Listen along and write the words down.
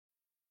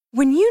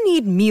When you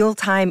need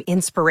mealtime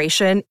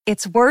inspiration,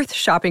 it's worth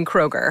shopping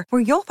Kroger,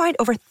 where you'll find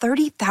over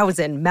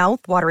 30,000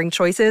 mouth-watering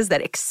choices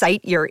that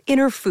excite your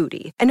inner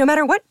foodie. And no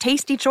matter what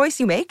tasty choice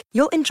you make,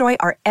 you'll enjoy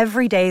our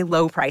everyday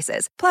low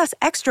prices, plus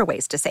extra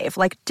ways to save,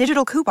 like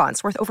digital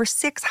coupons worth over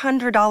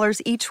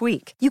 $600 each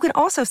week. You can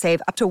also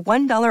save up to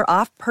 $1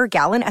 off per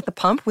gallon at the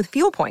pump with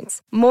fuel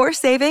points. More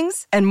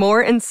savings and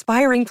more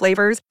inspiring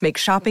flavors make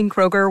shopping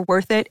Kroger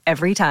worth it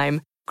every time.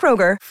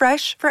 Kroger,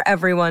 fresh for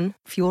everyone.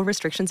 Fuel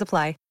restrictions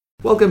apply.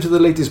 Welcome to the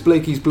latest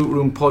Blakey's Boot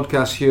Room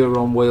podcast here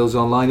on Wales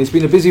Online. It's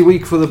been a busy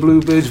week for the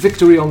Bluebirds.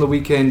 Victory on the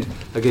weekend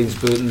against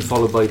Burton,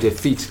 followed by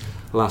defeat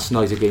last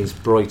night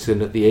against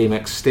Brighton at the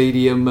Amex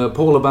Stadium.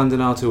 Paul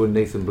Abandonado and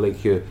Nathan Blake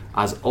here,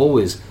 as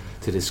always,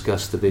 to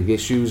discuss the big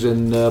issues.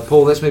 And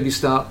Paul, let's maybe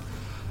start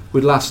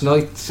with last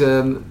night.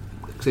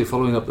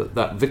 Following up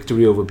that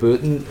victory over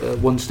Burton,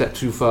 one step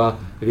too far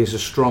against a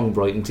strong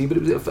Brighton team, but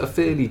it was a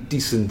fairly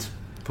decent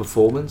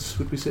performance,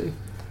 would we say?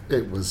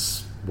 It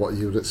was what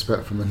you would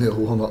expect from a Neil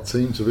Warnock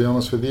team, to be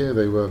honest with you.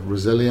 They were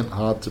resilient,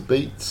 hard to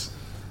beat,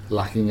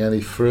 lacking any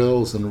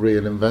frills and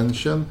real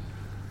invention,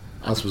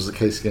 as was the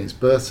case against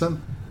Burton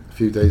a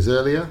few days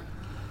earlier.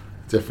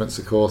 Difference,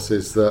 of course,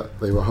 is that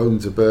they were home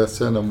to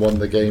Burton and won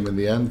the game in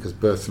the end, because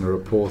Burton are a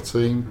poor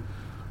team.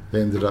 They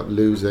ended up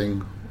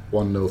losing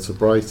 1-0 to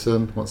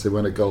Brighton once they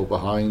went a goal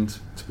behind.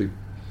 To be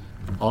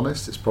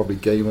honest, it's probably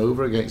game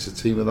over against a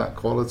team of that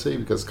quality,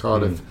 because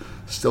Cardiff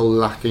still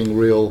lacking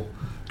real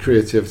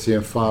creativity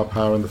and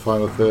firepower in the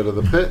final third of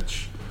the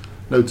pitch.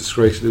 No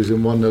disgrace losing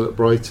 1-0 at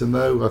Brighton,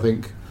 though. I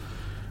think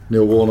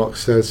Neil Warnock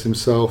says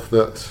himself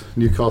that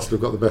Newcastle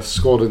have got the best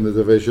squad in the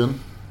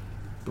division,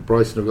 but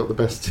Brighton have got the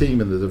best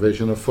team in the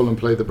division, and Fulham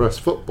play the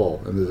best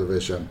football in the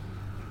division.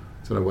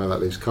 I don't know where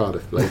that leaves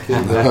Cardiff, Blake.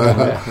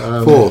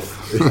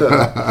 Fourth.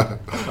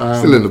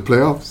 Still in the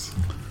playoffs.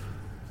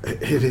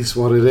 It is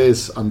what it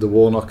is under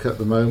Warnock at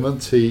the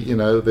moment.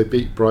 They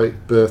beat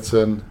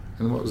Burton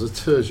in what was a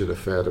turgid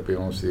affair, to be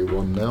honest with you,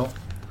 1-0.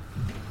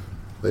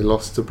 They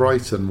lost to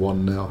Brighton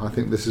 1-0. I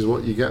think this is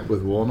what you get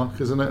with Warnock,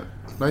 isn't it,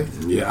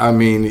 Nathan? Yeah, I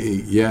mean,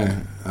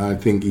 I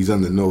think he's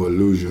under no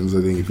illusions.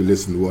 I think if you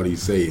listen to what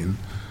he's saying,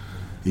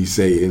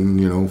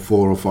 4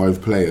 or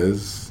 5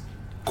 players,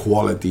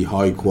 quality,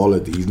 high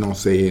quality. He's not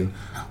saying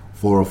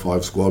 4 or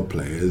 5 squad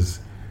players.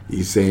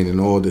 He's saying in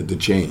order to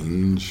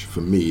change,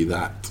 for me,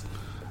 that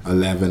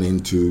 11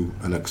 into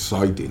an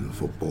exciting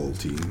football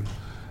team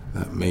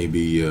that maybe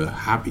you're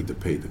happy to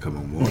pay to come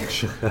and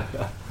watch.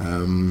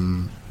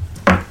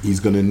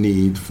 He's going to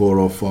need 4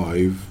 or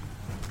 5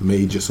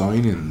 major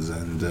signings,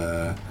 and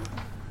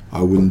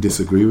I wouldn't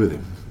disagree with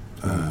him.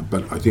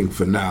 But I think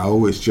for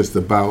now it's just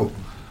about,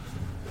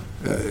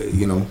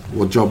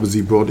 what job has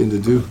he brought in to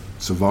do?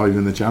 Survive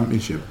in the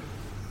Championship,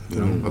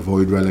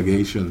 avoid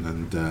relegation,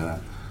 and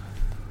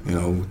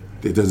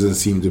it doesn't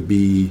seem to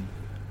be.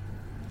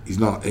 He's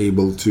not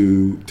able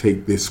to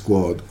take this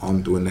squad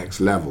onto a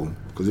next level.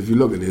 Because if you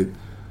look at it,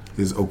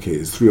 there's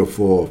 3 or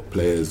 4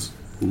 players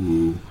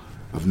who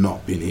have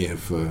not been here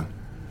for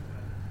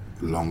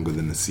longer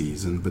than a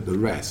season, but the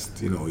rest,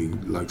 he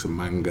likes a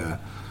Manga,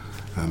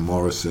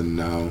 Morrison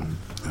now.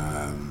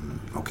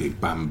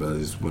 Bamba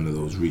is one of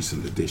those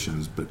recent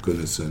additions, but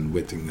Gunnarsson,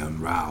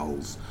 Whittingham,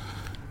 Rowles,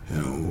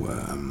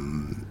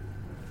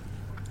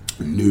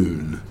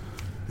 Noon,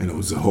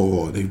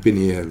 Zahor, they've been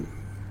here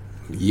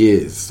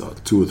years,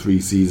 2 or 3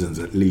 seasons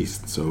at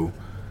least. So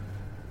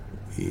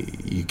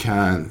you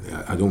can't.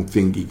 I don't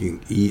think he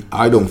can.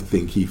 I don't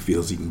think he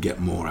feels he can get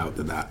more out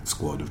of that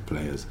squad of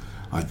players.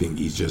 I think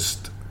he's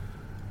just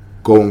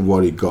going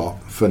what he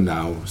got for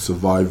now,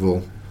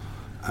 survival,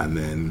 and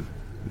then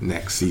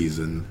next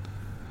season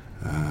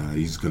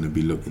he's going to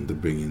be looking to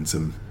bring in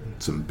some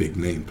big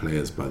name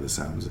players by the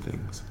sounds of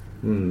things.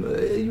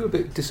 Are you a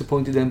bit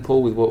disappointed then,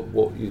 Paul, with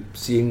what you're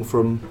seeing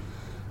from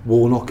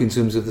Warnock in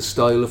terms of the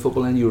style of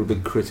football? And you were a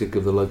big critic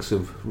of the likes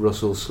of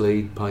Russell,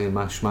 Slade, pie and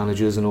mash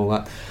managers and all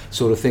that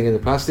sort of thing in the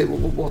past.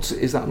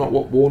 Is that not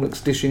what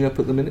Warnock's dishing up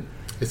at the minute?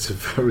 It's a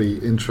very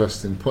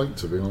interesting point,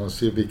 to be honest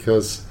with you,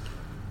 because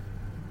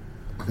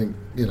I think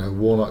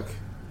Warnock,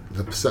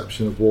 the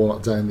perception of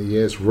Warnock down the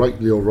years,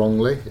 rightly or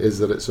wrongly, is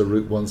that it's a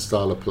Route 1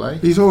 style of play.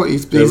 That's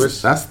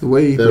the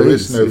way he plays. There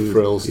is no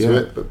frills to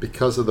it, but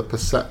because of the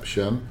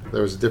perception,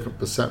 there is a different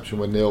perception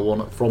with Neil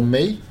Warnock from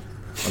me,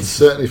 and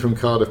certainly from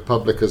Cardiff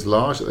public as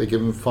large, that they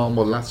give him far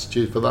more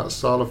latitude for that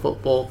style of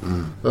football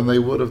than they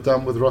would have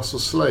done with Russell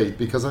Slade,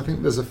 because I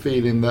think there's a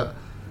feeling that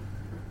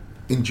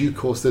in due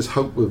course there's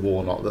hope with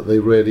Warnock that they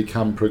really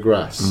can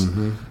progress.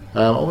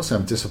 Obviously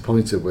I'm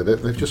disappointed with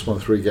it. They've just won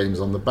 3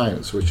 games on the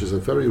bounce, which is a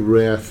very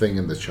rare thing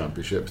in the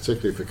Championship,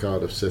 particularly for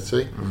Cardiff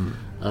City.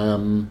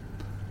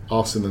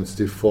 Asking them to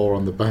do 4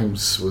 on the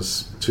bounce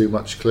was too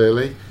much,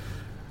 clearly.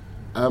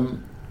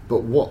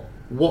 But what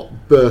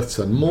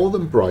Burton, more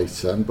than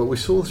Brighton, but we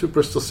saw through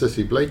Bristol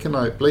City, Blake and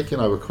I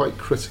were quite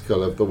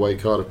critical of the way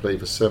Cardiff played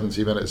for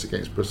 70 minutes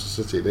against Bristol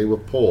City. They were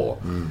poor,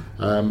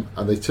 and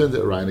they turned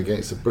it around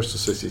against the Bristol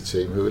City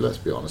team, who, let's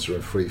be honest, are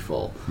in free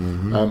fall.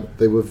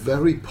 They were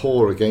very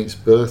poor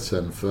against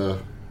Burton for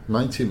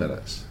 90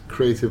 minutes.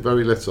 created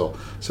very little.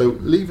 So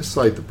leave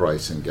aside the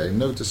Brighton game,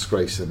 no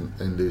disgrace in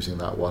losing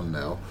that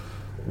 1-0.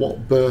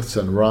 What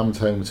Burton rammed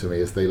home to me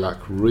is they lack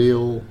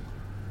real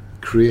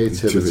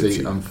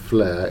creativity and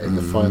flair in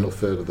the final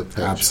third of the pitch.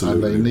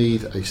 Absolutely. And they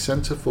need a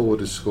centre forward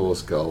who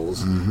scores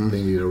goals.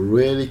 They need a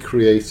really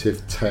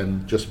creative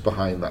 10 just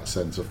behind that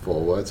centre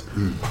forward.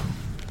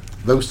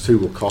 Those two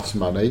will cost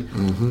money.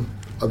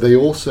 They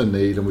also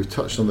need, and we've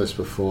touched on this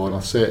before, and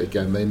I'll say it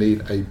again, they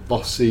need a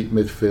bossy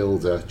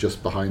midfielder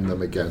just behind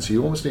them again. So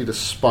you almost need a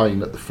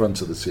spine at the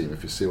front of the team,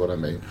 if you see what I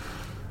mean.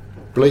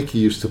 Blakey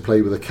used to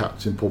play with a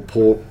captain called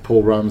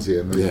Paul Ramsey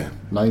in the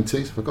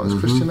 90s. Have I got his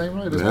Christian name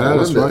right?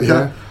 That's right,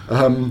 yeah.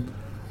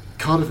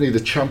 Cardiff need a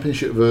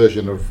championship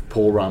version of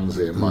Paul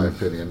Ramsey, in my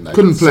opinion. Now.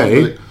 Couldn't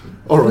play.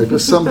 Alright,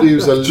 but somebody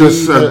who's a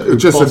leader,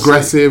 just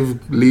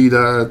aggressive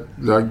leader,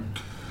 like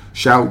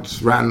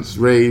shouts, rants,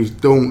 raves.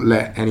 Don't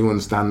let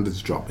anyone's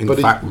standards drop. In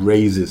fact,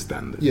 raise his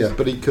standards. Yeah,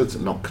 but he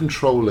could not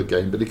control a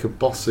game, but he could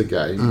boss a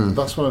game.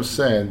 That's what I'm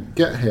saying.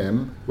 Get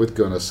him with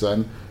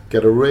Gunnarsson.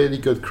 Get a really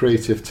good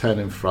creative 10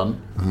 in front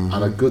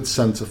and a good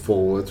centre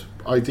forward,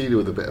 ideally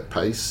with a bit of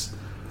pace.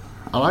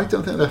 And I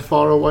don't think they're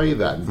far away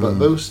then. But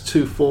those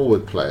two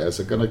forward players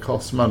are going to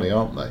cost money,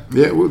 aren't they?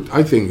 Yeah, well,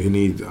 I think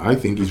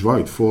he's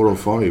right. 4 or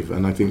 5,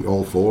 and I think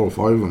all 4 or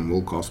 5 of them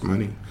will cost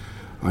money.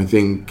 I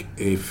think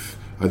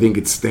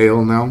it's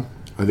stale now.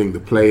 I think the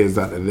players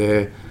that are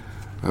there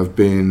have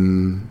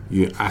been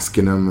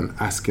asking them.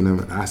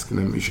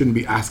 You shouldn't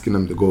be asking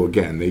them to go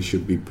again. They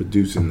should be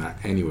producing that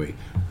anyway.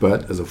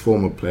 But as a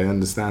former player,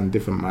 understand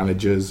different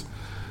managers.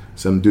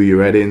 Some do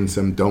your head in,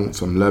 some don't.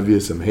 Some love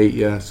you, some hate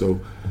you. So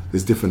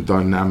there's different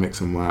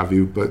dynamics and what have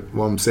you. But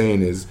what I'm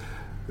saying is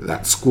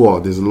that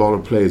squad, there's a lot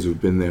of players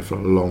who've been there for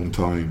a long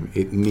time.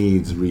 It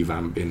needs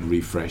revamping,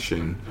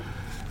 refreshing,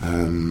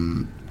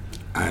 and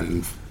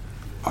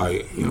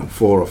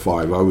 4 or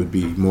 5. I would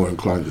be more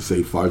inclined to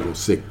say 5 or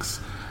 6.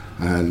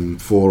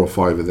 And 4 or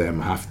 5 of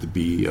them have to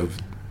be of,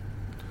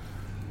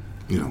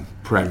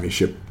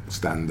 Premiership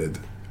standard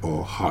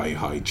or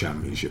high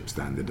Championship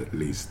standard at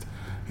least,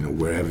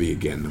 wherever you're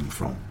getting them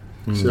from.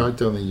 See, I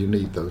don't think you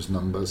need those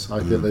numbers.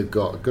 I think they've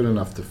got a good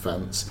enough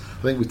defence.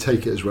 I think we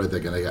take it as read they're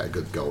going to get a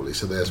good goalie.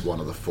 So there's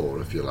one of the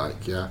 4, if you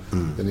like. Yeah,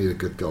 they need a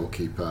good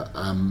goalkeeper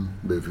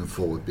moving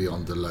forward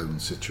beyond the loan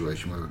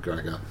situation with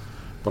McGregor.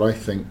 But I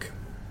think,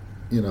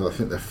 I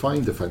think they're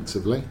fine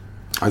defensively.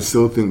 I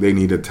still think they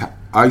need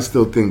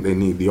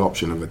the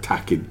option of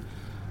attacking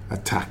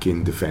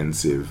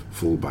defensive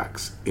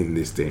fullbacks in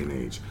this day and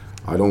age.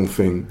 I don't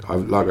think,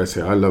 like I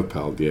say, I love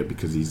Peltier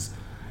because he's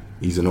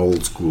an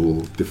old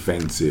school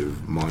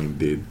defensive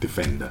minded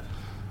defender.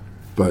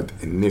 But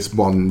in this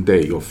modern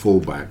day, your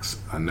fullbacks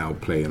are now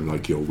playing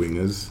like your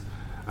wingers,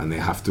 and they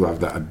have to have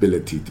that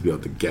ability to be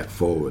able to get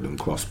forward and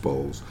cross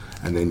balls.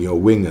 And then your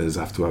wingers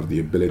have to have the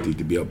ability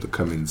to be able to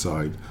come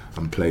inside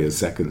and play as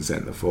second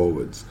centre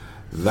forwards.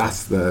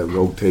 That's the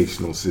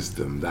rotational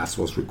system. That's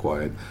what's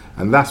required.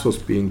 And that's what's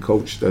being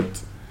coached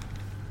at,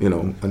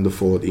 under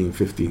 14,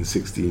 15,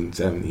 16,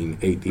 17,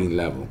 18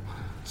 level.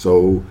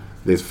 So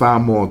there's far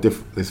more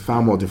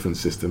different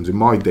systems. In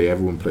my day,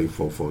 everyone played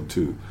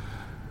 4-4-2.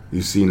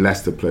 You've seen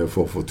Leicester play a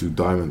 4-4-2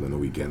 diamond on the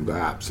weekend, got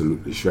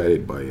absolutely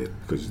shredded by it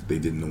because they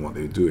didn't know what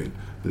they were doing.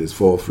 But there's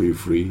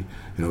 4-3-3.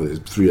 There's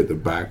 3 at the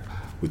back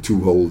with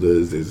 2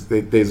 holders.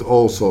 There's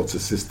all sorts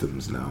of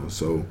systems now.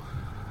 So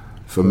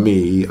for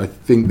me, I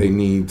think they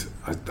need.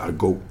 I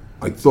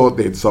thought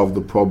they'd solved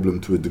the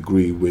problem to a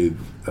degree with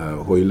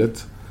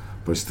Hoylett,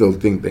 but I still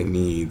think they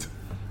need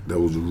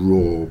those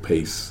raw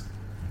pace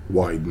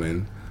wide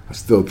men. I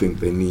still think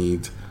they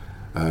need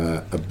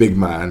a big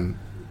man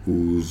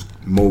who's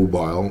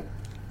mobile,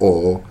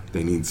 or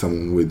they need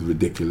someone with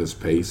ridiculous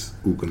pace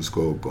who can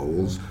score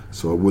goals.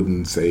 So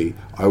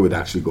I would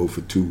actually go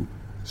for 2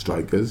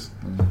 strikers,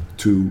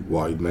 2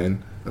 wide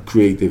men, a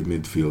creative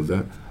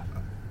midfielder,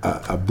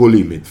 a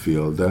bully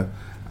midfielder,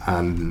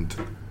 and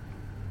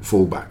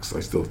fullbacks. I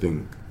still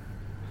think.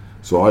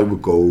 So I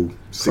would go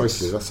 6.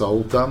 Crikey, that's an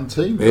old damn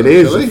team. It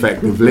is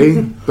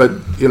effectively, but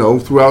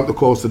throughout the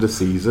course of the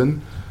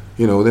season,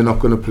 they're not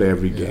going to play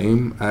every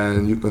game,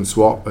 and you can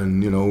swap.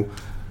 And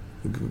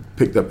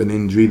picked up an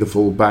injury, the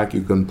fullback,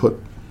 you can put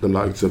the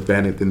likes of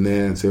Bennett in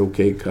there and say,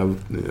 okay,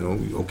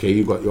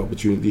 you got your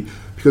opportunity,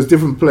 because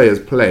different players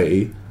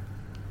play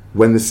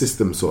when the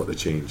system sort of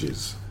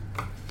changes.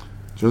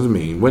 Do you know what I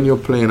mean? When you're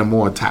playing a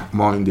more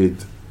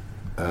attack-minded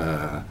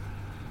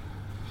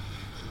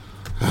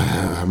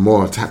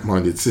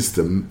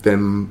system,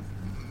 then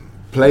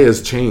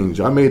players change.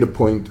 I made a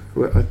point,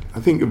 I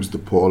think it was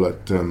DePaul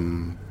at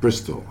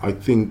Bristol. I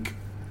think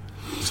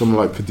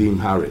someone like Kadeem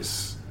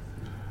Harris,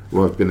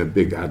 who I've been a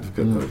big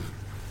advocate of.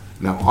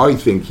 Now, I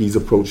think he's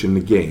approaching the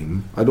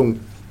game,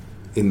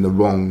 in the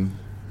wrong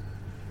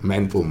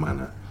mental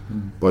manner.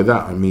 By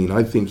that I mean,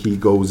 I think he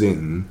goes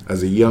in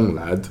as a young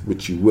lad,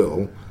 which he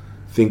will,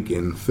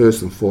 thinking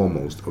first and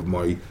foremost of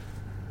my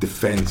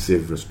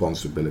defensive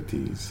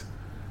responsibilities.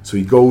 So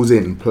he goes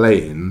in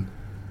playing,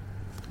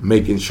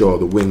 making sure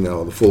the winger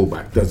or the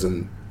fullback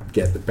doesn't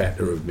get the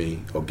better of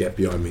me or get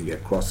behind me and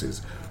get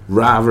crosses.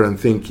 rather than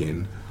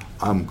thinking,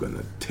 I'm going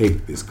to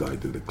take this guy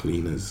to the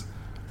cleaners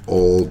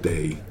all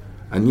day.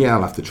 And yeah,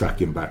 I'll have to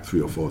track him back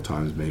 3 or 4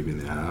 times maybe in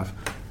the half,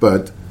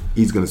 but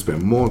he's going to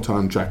spend more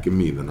time tracking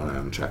me than I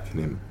am tracking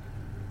him.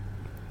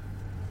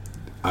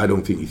 I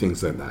don't think he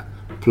thinks like that.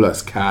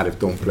 Plus, Cardiff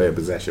don't play a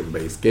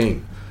possession-based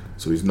game,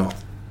 so he's not.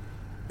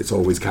 It's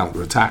always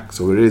counter-attack,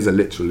 so it is a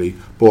literally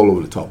ball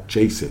over the top,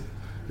 chase it.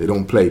 They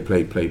don't play.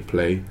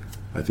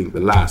 I think the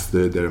last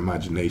third, their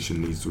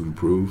imagination needs to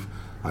improve.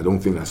 I don't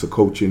think that's a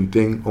coaching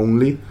thing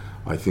only.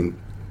 I think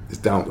it's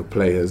down to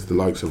players, the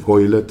likes of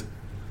Hoylett,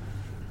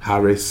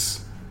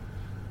 Harris,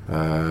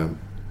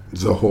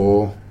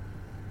 Zohore.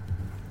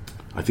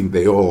 I think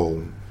they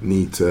all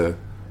need to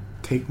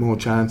take more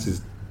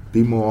chances,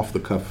 be more off the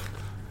cuff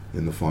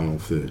in the final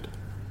third.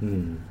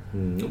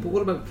 But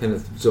what about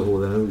Kenneth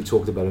Zohore then? I know we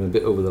talked about him a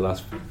bit over the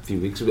last few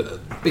weeks. A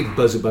big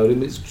buzz about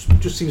him. It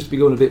just seems to be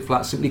going a bit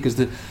flat simply because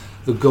the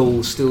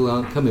goals still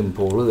aren't coming,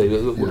 Paul, are they?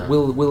 Yeah.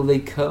 Will they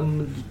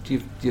come,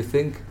 do you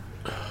think?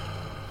 I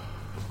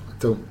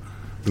don't.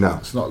 No.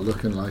 It's not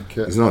looking like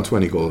it. It's not a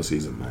 20-goal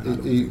season,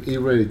 man. He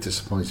really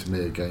disappointed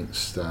me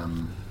against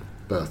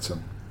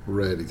Burton.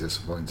 Really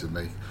disappointed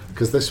me.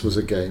 Because this was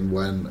a game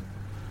when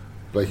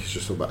Blake is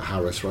just talking about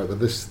Harris, right? But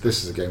this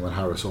is a game when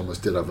Harris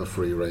almost did have a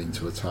free rein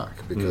to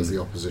attack because the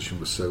opposition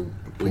was so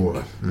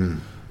weak.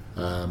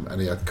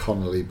 And he had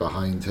Connolly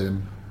behind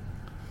him.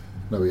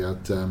 No, he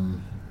had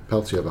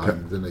Peltier behind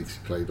him, didn't he? He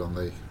played on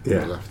the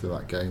left of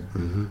that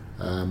game.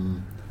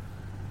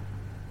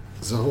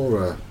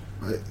 Zohore,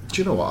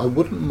 do you know what? I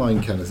wouldn't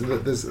mind, Kenneth.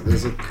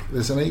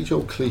 There's an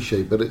age-old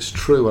cliche, but it's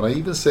true. And I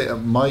even say it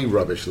at my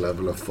rubbish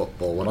level of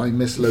football when I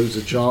miss loads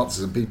of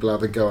chances and people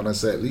have a go, and I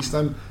say at least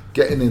I'm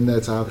getting in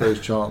there to have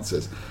those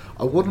chances.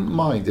 I wouldn't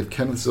mind if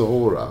Kenneth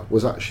Zohore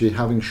was actually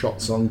having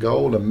shots on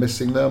goal and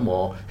missing them,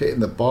 or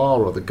hitting the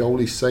bar, or the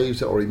goalie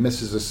saves it, or he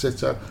misses a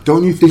sitter.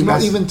 Don't you think he's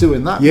not even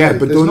doing that? Yeah,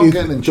 but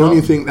don't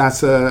you think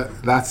that's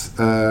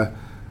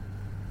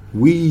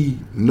we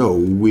know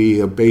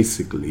we are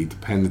basically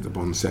dependent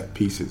upon set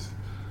pieces.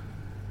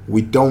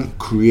 We don't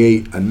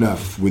create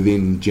enough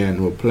within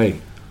general play.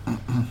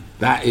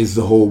 That is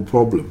the whole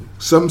problem.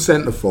 Some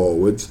centre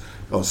forwards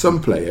or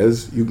some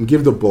players you can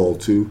give the ball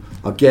to,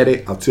 I'll get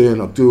it, I'll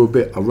turn, I'll do a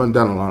bit, I'll run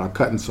down the line, I'll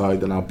cut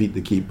inside and I'll beat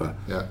the keeper.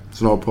 Yeah.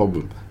 It's not a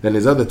problem. Then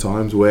there's other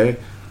times where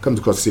it comes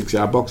across the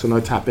 6-yard box and I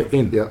tap it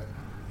in.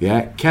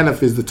 Yeah.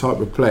 Kenneth is the type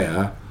of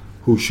player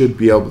who should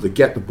be able to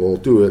get the ball,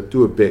 do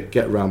a bit,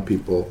 get around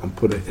people and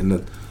put it in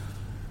the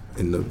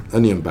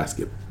onion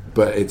basket.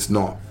 But it's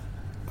not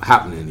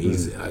happening.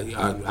 He's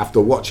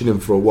after watching him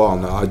for a while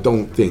now, I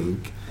don't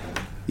think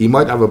he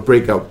might have a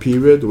breakout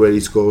period where he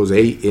scores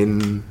 8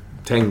 in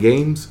 10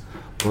 games,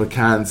 but I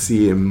can't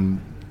see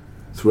him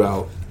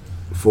throughout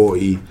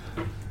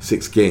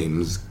 46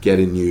 games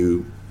getting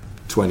you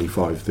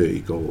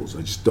 25-30 goals.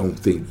 I just don't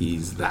think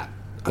he's that.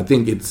 I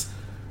think it's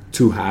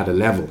too hard a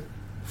level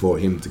for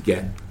him to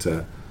get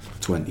to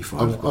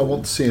 25. I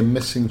want to see him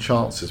missing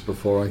chances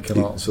before I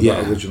can answer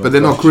that original. But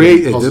they're not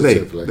created, do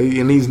they?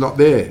 And he's not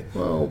there.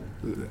 Well,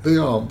 they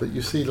aren't. But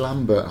you see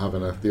Lambert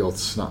having the odd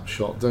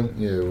snapshot, don't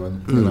you?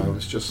 And you know,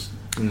 it's just.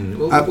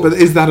 But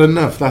is that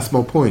enough? That's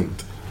my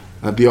point.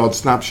 The odd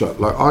snapshot.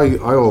 Like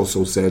I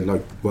also said,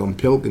 like when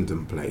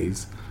Pilkington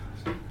plays,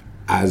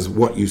 as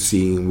what you've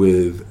seen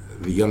with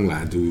the young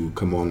lad who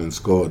come on and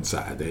scored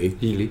Saturday,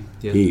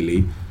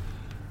 Healy.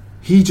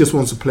 He just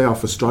wants to play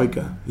off a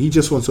striker. He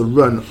just wants to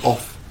run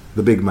off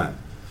the big man,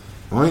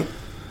 right?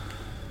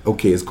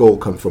 Okay, his goal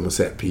comes from a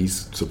set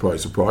piece,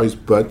 surprise, surprise,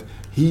 but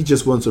he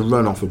just wants to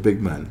run off a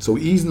big man. So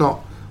he's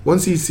not,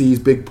 once he sees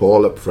Big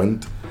Paul up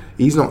front,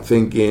 he's not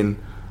thinking,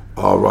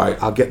 all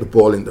right, I'll get the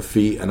ball into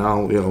feet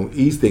and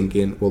he's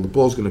thinking, well, the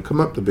ball's going to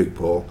come up to Big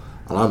Paul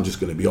and I'm just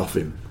going to be off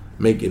him,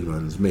 making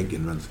runs.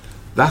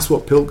 That's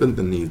what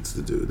Pilkington needs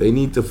to do. They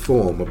need to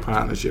form a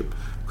partnership,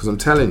 because I'm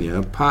telling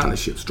you,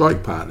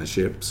 strike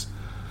partnerships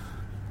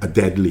are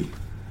deadly.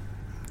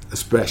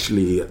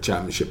 Especially at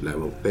championship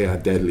level, they are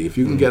deadly. If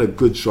you can get a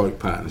good strike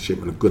partnership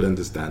and a good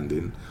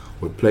understanding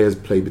where players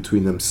play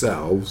between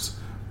themselves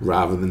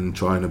rather than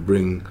trying to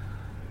bring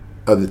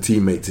other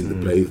teammates into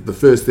play, the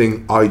first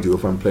thing I do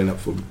if I'm playing up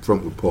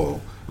front with Paul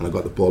and I've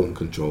got the ball in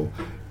control,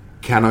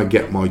 can I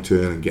get my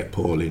turn and get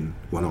Paul in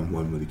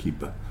one-on-one with the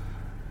keeper?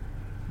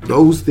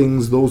 Those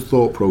things, those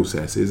thought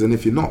processes, and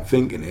if you're not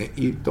thinking it,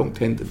 you don't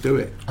tend to do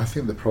it. I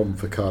think the problem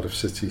for Cardiff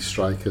City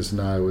strikers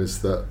now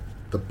is that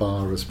the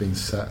bar has been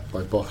set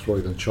by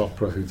Bothroyd and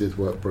Chopra, who did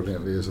work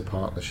brilliantly as a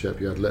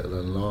partnership. You had Little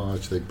and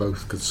Large, they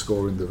both could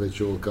score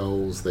individual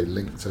goals, they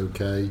linked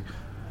okay,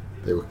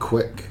 they were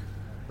quick,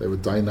 they were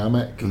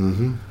dynamic,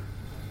 and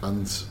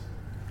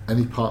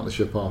any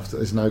partnership after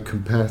is now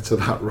compared to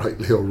that,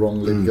 rightly or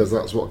wrongly, because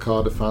that's what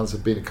Cardiff fans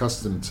have been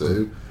accustomed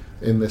to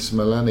in this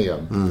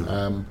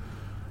millennium.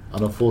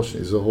 And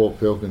unfortunately, Zohore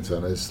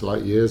Pilkington is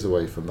like years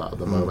away from that at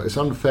the moment. It's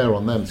unfair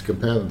on them to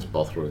compare them to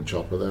Bothroyd and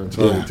Chopra. They're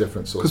entirely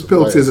different sorts of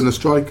players. Because Pilks isn't a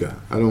striker.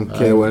 I don't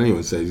care what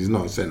anyone says. He's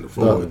not a centre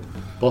forward.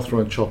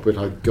 Bothroyd and Chopra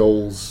had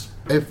goals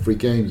every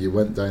game you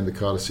went down to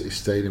Cardiff City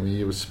Stadium and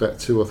you would expect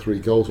 2 or 3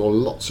 goals or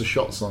lots of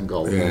shots on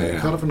goal.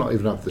 Cardiff are not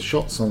even have the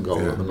shots on goal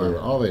at the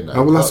moment, are they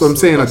now? Well, that's what I'm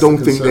saying. I don't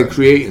think they're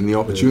creating the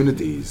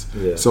opportunities.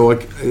 So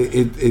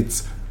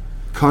it's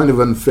kind of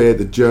unfair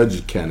to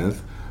judge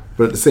Kenneth.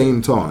 But at the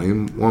same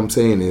time, what I'm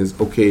saying is,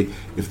 okay,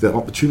 if the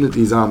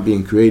opportunities aren't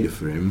being created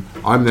for him,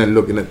 I'm then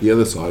looking at the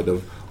other side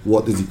of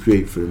what does he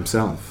create for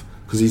himself?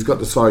 Because he's got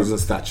the size and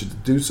stature to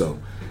do so.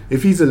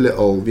 If he's a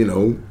little,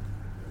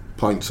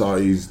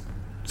 pint-sized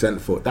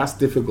centre-foot, that's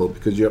difficult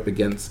because you're up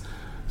against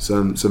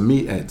some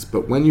meatheads.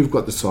 But when you've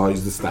got the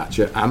size, the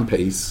stature and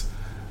pace,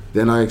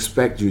 then I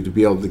expect you to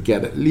be able to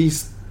get at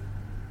least,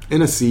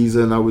 in a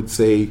season, I would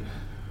say,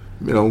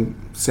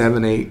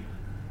 7, 8,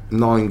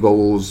 9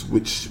 goals,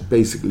 which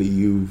basically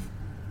you've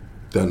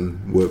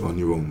done work on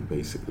your own,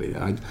 basically.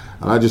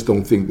 I just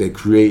don't think they're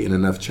creating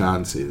enough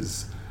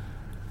chances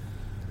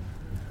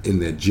in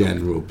their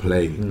general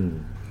play. You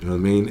know what I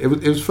mean? It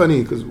was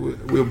funny because we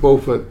were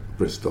both at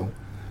Bristol,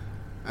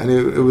 and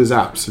it was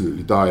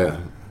absolutely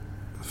dire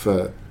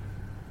for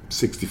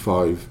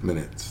 65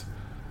 minutes.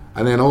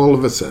 And then all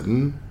of a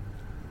sudden,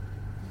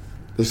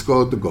 they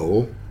scored the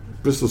goal.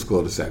 Bristol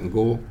scored a second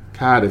goal.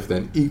 Cardiff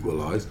then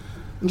equalised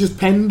and just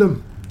penned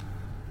them.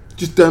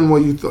 Just done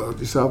what you thought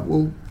yourself,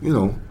 well,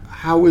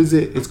 how is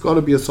it? It's got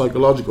to be a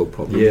psychological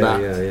problem.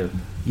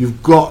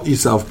 You've got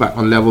yourself back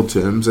on level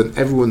terms and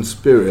everyone's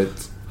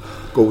spirit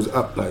goes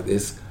up like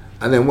this,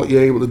 and then what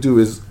you're able to do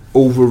is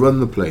overrun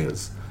the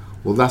players.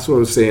 Well, that's what I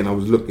was saying. I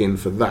was looking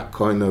for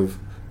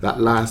that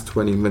last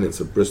 20 minutes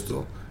of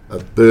Bristol,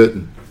 at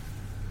Burton,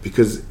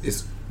 because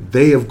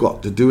they have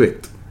got to do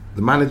it.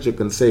 The manager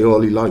can say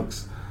all he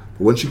likes,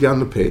 but once you get on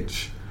the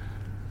pitch,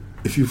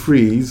 if you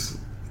freeze,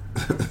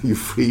 you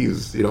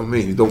freeze, you know what I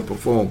mean? You don't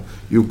perform.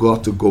 You've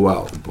got to go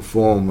out and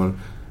perform.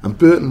 And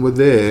Burton were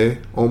there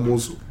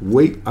almost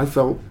I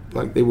felt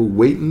like they were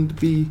waiting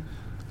to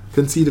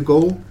concede a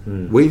goal,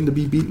 waiting to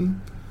be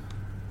beaten.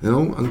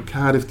 And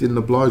Cardiff didn't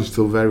oblige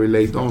till very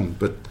late on.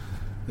 But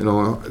they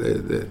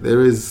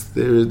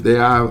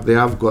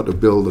have got to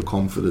build a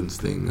confidence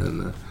thing,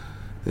 and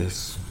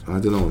it's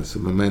a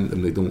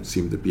momentum they don't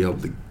seem to be able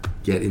to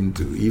get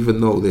into, even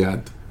though they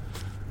had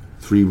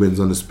 3 wins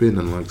on the spin,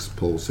 and like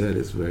Paul said,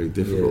 it's very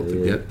difficult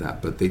to get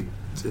that. But they're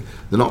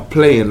not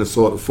playing the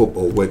sort of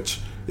football which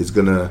is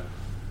going to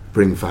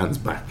bring fans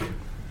back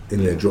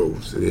in their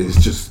droves.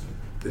 It's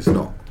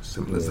not as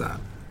simple as that.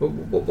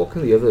 What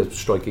can the other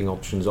striking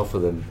options offer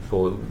them?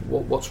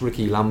 What's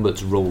Ricky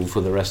Lambert's role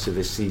for the rest of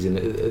this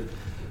season?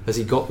 Has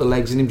he got the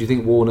legs in him? Do you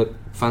think Warnock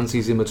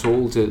fancies him at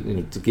all to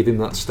give him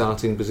that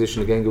starting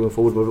position again going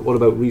forward? What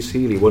about Rhys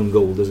Healey? 1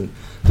 goal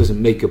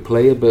doesn't make a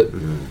player, but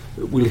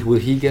will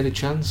he get a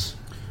chance?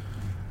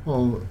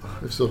 Well,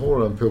 if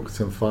Zohore and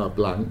Pilkington fire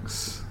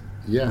blanks,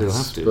 yes, they'll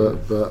have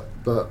to.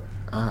 But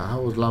how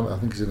old Lambert? I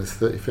think he's in his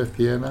 35th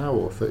year now,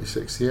 or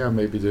 36th year.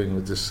 Maybe doing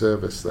a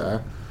disservice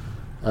there.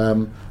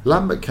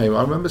 Lambert came.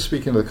 I remember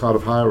speaking to the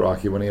Cardiff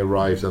hierarchy when he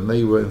arrived, and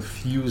they were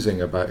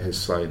enthusing about his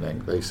signing.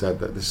 They said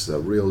that this is a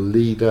real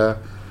leader,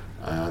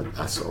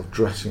 a sort of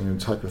dressing room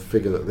type of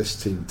figure that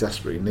this team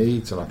desperately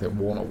needs, and I think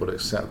Warnock would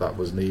accept that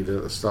was needed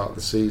at the start of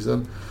the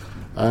season.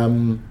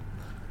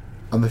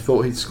 And they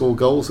thought he'd score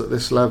goals at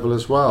this level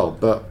as well,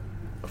 but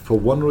for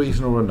one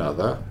reason or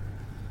another,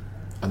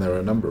 and there are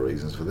a number of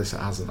reasons for this, it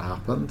hasn't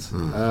happened.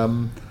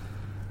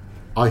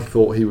 I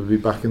thought he would be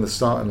back in the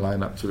starting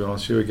lineup, to be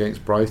honest with you,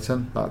 against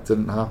Brighton. That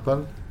didn't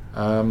happen.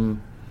 I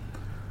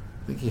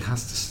think he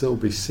has to still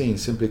be seen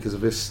simply because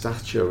of his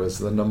stature as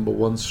the number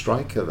 1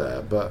 striker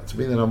there. But to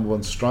be the number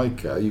 1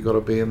 striker, you've got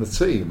to be in the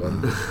team,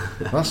 and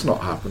that's not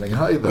happening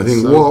either. I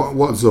think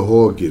what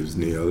Zohore gives,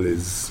 Neil,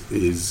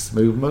 is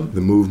movement.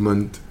 The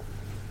movement,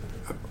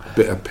 a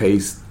bit of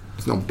pace.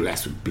 He's not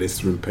blessed with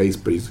blistering pace,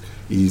 but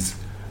he's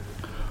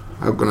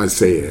how can I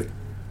say it?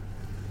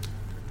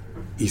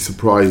 He's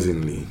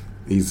surprisingly.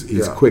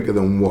 He's quicker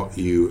than what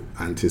you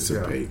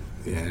anticipate.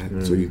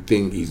 So you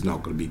think he's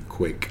not going to be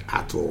quick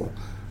at all,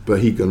 but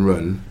he can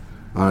run.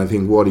 And I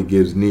think what he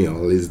gives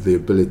Neil is the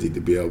ability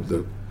to be able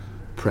to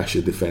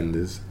pressure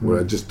defenders, where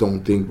I just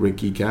don't think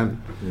Ricky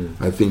can.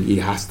 I think Ricky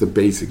has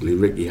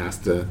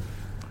to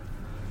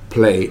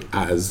play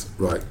as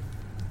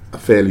a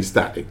fairly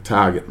static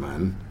target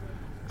man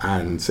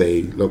and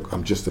say, look,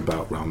 I'm just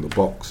about round the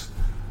box.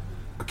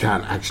 I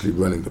can't actually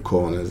run in the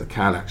corners. I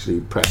can't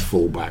actually press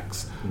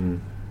full-backs.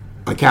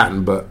 I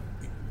can, but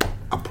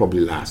I'll probably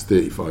last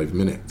 35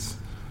 minutes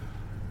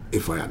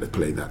if I had to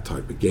play that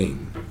type of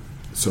game.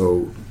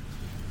 So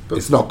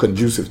it's not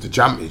conducive to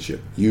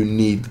championship. You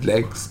need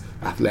legs,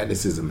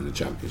 athleticism in the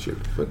championship.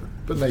 But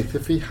Nate,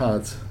 if he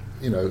had,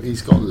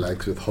 he's got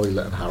legs with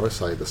Hoylett and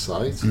Harris either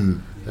side.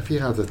 If he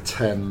had a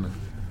 10...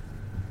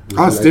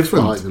 That's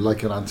different. Behind,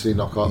 like an Anthony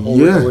Knockout. Or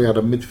we had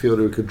a midfielder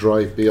who could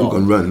drive beyond. Who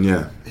can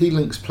run, He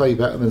links play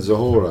better than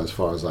Zohore, as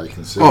far as I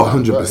can see.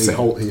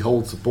 100%. He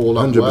holds the ball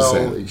up 100%.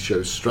 Well. He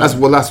shows strength.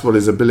 That's what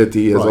his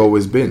ability has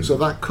always been. So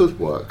that could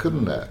work,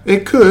 couldn't it?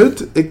 It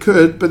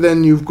could. But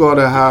then you've got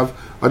to have.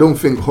 I don't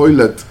think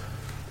Hoylett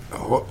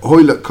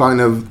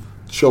kind of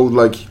showed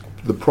like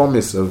the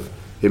promise of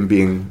him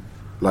being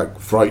like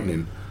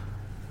frightening,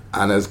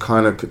 and has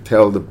kind of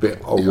curtailed a bit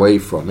away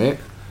from it.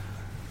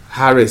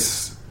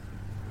 Harris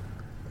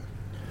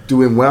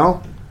doing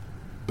well,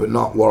 but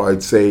not what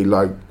I'd say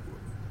like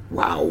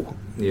wow.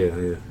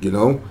 Yeah. You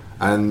know,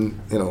 and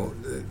you know,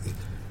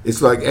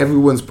 it's like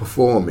everyone's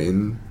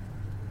performing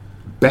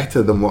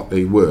better than what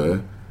they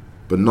were,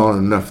 but not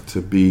enough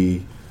to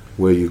be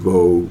where you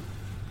go,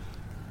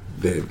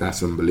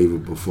 that's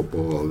unbelievable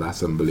football,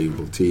 that's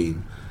unbelievable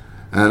team.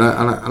 And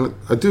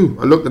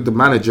I look at the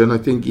manager and I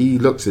think he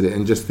looks at it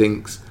and just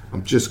thinks,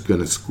 I'm just going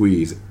to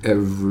squeeze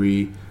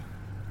every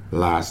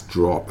last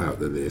drop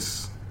out of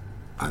this,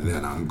 and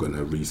then I'm going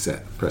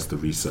to press the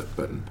reset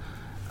button.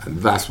 And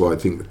that's why I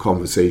think the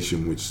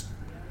conversation which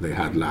they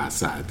had last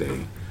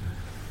Saturday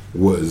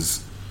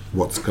was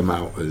what's come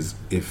out as,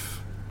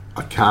 if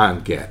I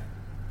can't get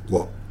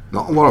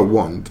not what I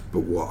want,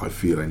 but what I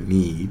feel I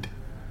need,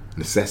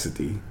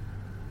 necessity,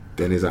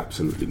 then there's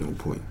absolutely no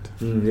point.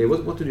 Yeah.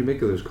 What did you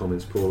make of those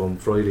comments, Paul, on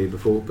Friday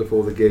before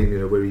the game? You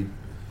know, where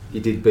he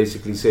did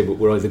basically say, "But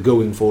we're either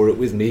going for it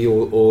with me,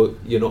 or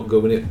you're not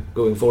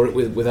going for it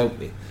without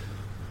me."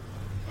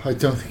 I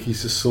don't think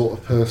he's the sort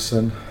of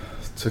person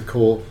to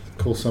call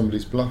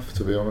somebody's bluff,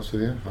 to be honest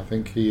with you. I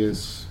think he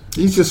is.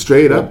 He's just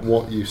straight up.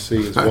 What you see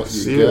is what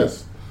you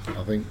get.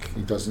 I think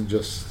he doesn't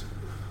just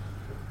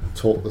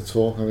talk the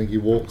talk. I think he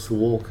walks the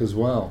walk as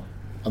well,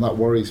 and that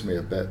worries me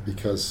a bit,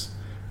 because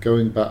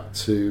going back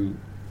to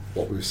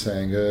what we were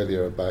saying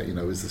earlier about, you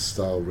know, is the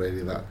style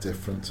really that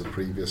different to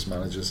previous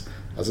managers?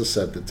 As I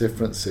said, the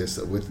difference is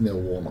that with Neil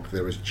Warnock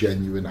there is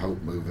genuine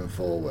hope moving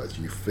forward.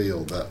 You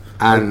feel that,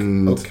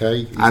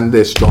 and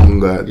they're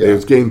stronger. Yeah.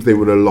 There's games they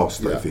would have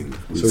lost, I think.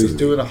 Recently. So he's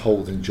doing a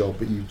holding job,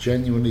 but you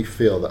genuinely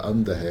feel that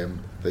under him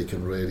they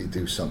can really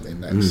do something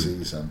next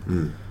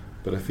season.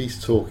 But if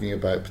he's talking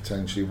about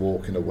potentially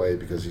walking away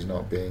because he's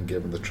not being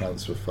given the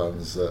transfer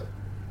funds that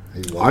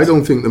he wants, I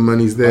don't think the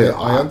money's there.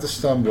 I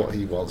understand what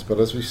he wants, but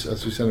as we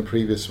said in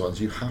previous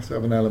ones, you have to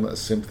have an element of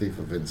sympathy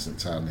for Vincent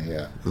Tan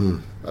here,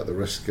 at the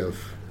risk of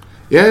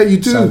you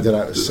do sounding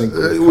out a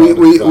single.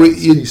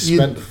 He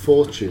spent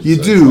fortunes. You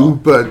do,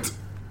 but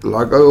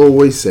like I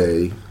always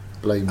say,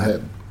 blame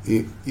him.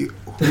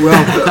 Who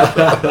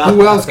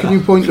else can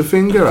you point the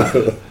finger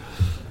at?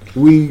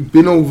 We've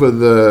been over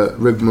the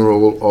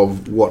rigmarole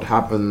of what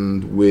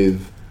happened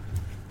with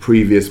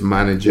previous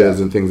managers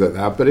and things like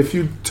that, but if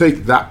you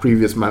take that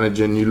previous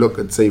manager and you look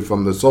at, say,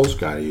 from the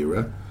Solskjaer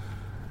era,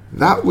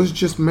 that was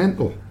just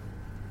mental.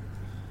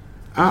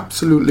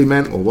 Absolutely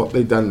mental what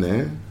they done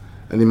there,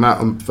 and the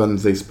amount of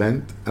funds they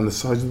spent and the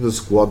size of the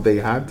squad they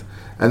had.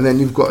 And then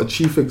you've got a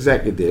chief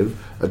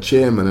executive, a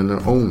chairman and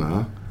an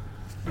owner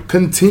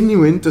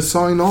continuing to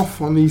sign off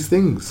on these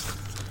things.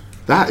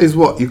 That is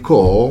what you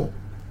call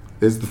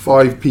is the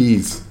 5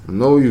 Ps. I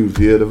know you've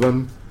heard of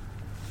them,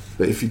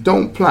 but if you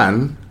don't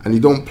plan and you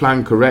don't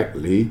plan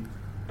correctly,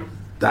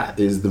 that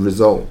is the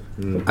result.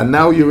 And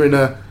now you're in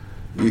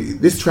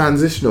this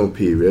transitional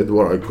period,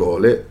 what I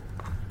call it.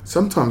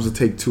 Sometimes it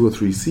take 2 or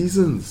 3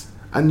 seasons,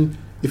 and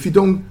if you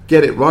don't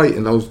get it right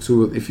in those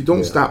if you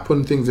don't start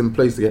putting things in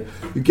place again,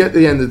 you get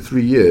the end of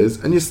 3 years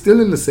and you're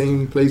still in the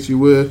same place you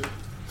were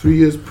 3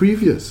 years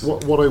previous.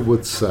 What I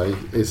would say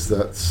is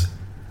that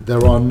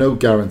there are no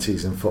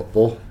guarantees in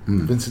football.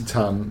 Vincent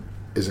Tan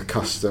is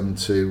accustomed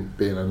to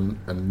being an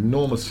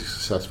enormously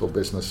successful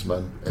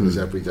businessman in his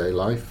everyday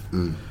life.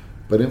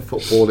 But in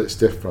football it's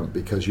different,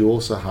 because you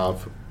also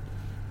have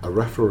a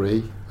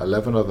referee,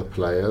 11 other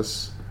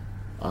players,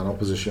 and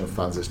opposition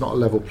fans. It's not a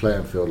level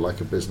playing field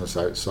like a business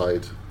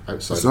outside.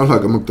 It's not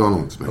like a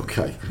McDonald's, mate.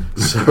 Okay,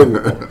 so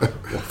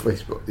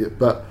Facebook.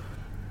 But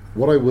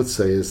what I would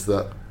say is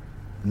that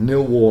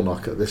Neil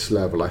Warnock at this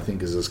level, I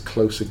think, is as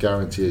close a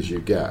guarantee as you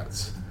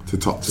get to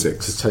top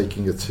 6, to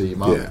taking a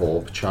team up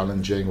or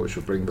challenging, which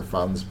will bring the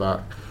fans back.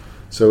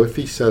 So if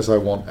he says, I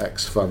want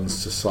X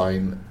funds to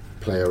sign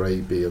player A,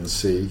 B and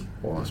C,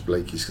 or as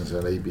Blakey's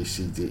concerned, A, B,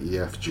 C, D, E,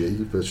 F,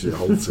 G, virtually the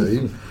whole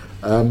team,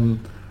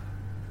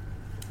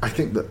 I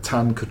think that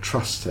Tan could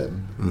trust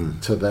him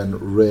to then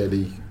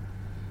really,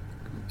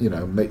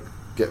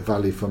 get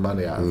value for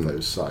money out of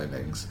those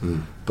signings.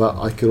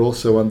 But I could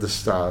also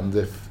understand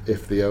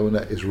if the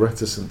owner is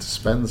reticent to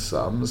spend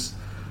sums,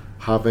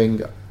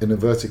 having, in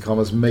inverted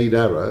commas, made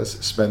errors,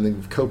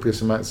 spending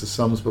copious amounts of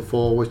sums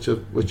before, which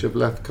have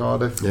left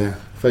Cardiff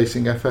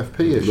facing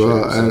FFP issues.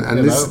 Well,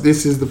 and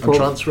this is the problem.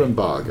 Transfer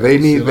embargo.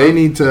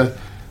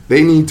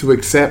 They need to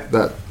accept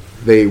that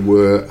they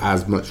were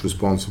as much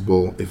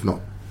responsible, if not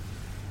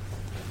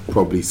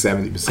probably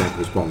 70%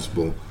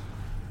 responsible,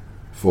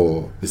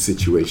 for the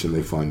situation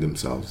they find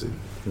themselves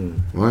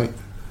in, right?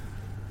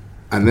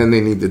 And then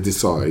they need to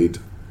decide: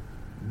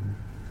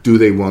 do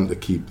they want to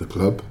keep the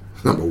club?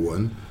 Number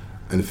one.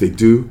 And if they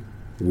do,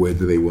 where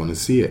do they want to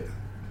see it?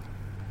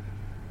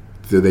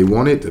 Do they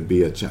want it to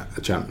be a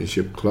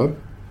championship club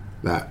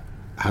that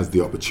has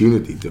the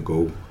opportunity to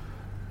go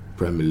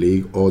Premier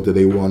League, or do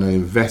they want to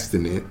invest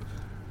in it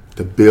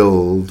to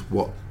build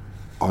what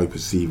I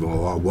perceive,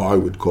 or what I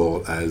would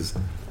call as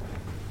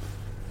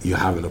you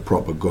having a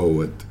proper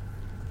go at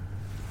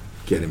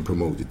getting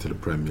promoted to the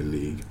Premier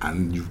League,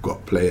 and you've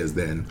got players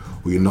then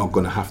who you're not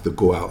going to have to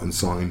go out and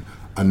sign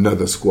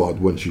another squad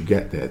once you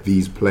get there.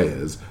 These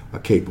players are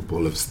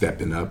capable of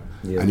stepping up,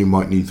 and you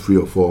might need 3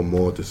 or 4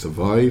 more to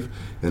survive.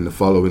 Then the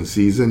following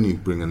season you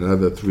bring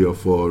another 3 or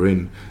 4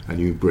 in, and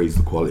you raise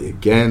the quality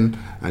again,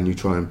 and you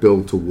try and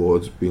build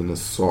towards being a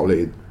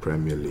solid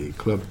Premier League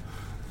club.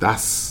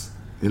 That's,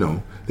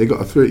 they got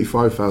a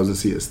 35,000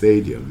 seater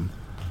stadium,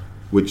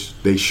 which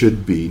they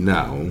should be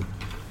now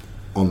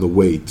on the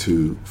way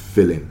to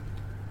filling.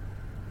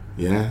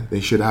 Yeah, they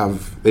should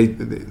have.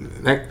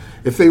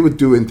 If they were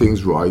doing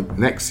things right,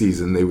 next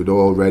season they would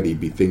already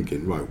be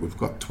thinking, right, we've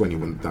got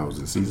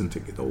 21,000 season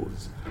ticket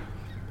holders,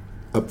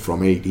 up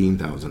from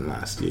 18,000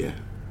 last year.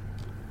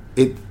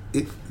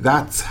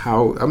 That's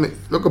how. I mean,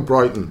 look at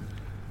Brighton.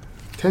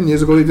 10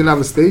 years ago, they didn't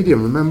have a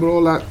stadium. Remember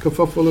all that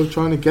kerfuffle of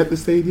trying to get the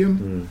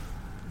stadium,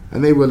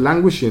 and they were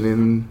languishing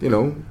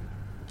in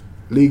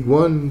League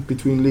One,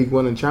 between League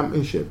One and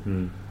Championship.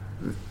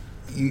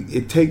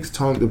 It takes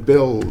time to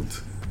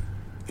build.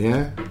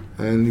 Yeah,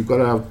 and you've got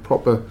to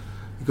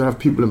have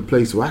people in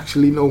place who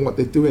actually know what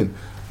they're doing.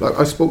 Like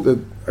I spoke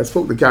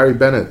to Gary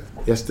Bennett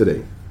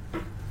yesterday,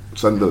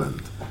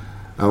 Sunderland,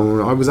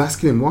 and I was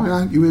asking him, why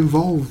aren't you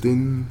involved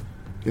in,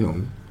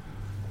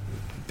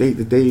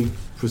 day-to-day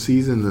for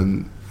season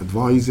and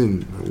advising,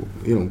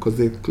 because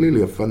they're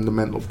clearly a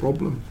fundamental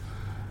problem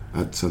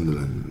at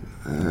Sunderland.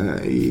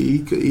 He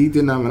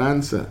didn't have an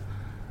answer,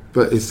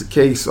 but it's a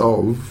case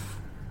of,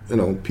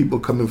 people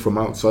coming from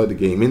outside the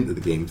game into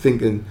the game,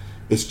 thinking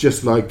it's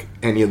just like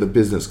any other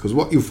business. Because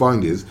what you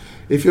find is,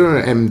 if you're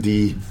an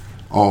MD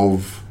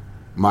of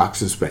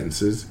Marks and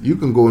Spencer's, you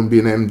can go and be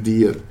an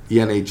MD at the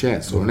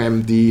NHS or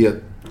an MD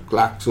at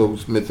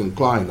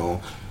GlaxoSmithKline,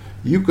 or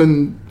you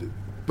can.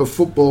 But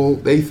football,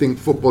 they think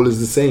football is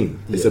the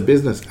same. It's a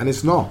business, and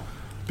it's not.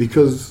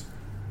 Because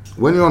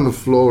when you're on the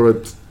floor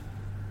at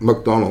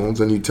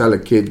McDonald's and you tell a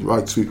kid,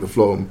 right, sweep the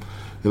floor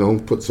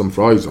and put some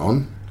fries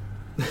on,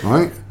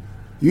 right?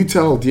 You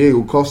tell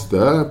Diego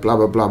Costa, blah,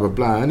 blah, blah, blah,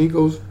 blah, and he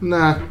goes,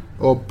 nah.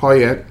 Or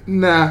Payet,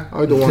 nah,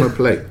 I don't want to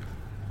play.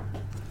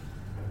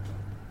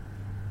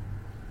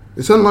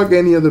 It's unlike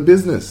any other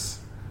business.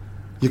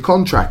 You're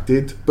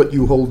contracted, but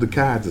you hold the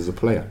cards as a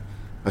player,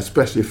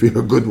 especially if you're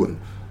a good one.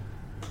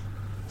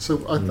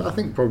 So I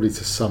think probably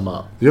to sum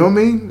up... You know what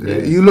I mean?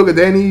 Yeah. You look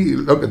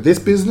at this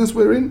business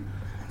we're in,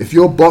 if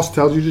your boss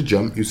tells you to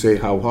jump, you say,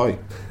 how high?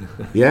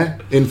 Yeah?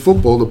 In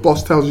football, the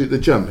boss tells you to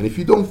jump, and if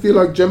you don't feel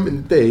like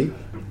jumping today,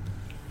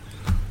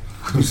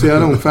 you say, I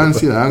don't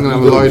fancy that, I'm going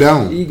to have a lie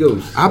down.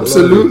 Egos.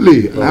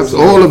 Absolutely. That's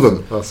all of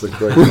them. That's a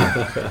great one.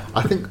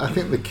 I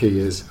think the key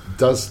is,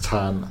 does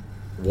Tan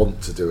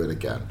want to do it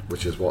again?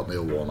 Which is what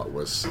Neil Warnock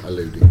was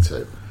alluding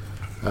to.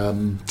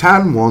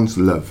 Tan wants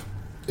love.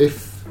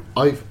 If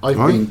I've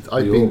been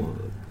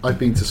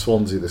to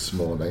Swansea this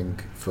morning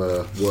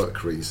for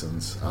work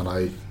reasons,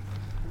 and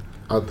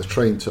the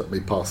train took me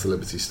past the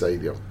Liberty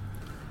Stadium.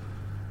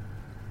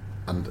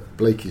 And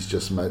Blakey's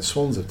just made...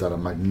 Swans have done a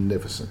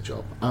magnificent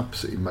job.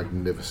 Absolutely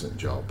magnificent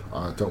job.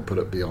 I don't put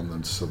it beyond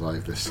them to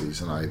survive this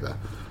season either.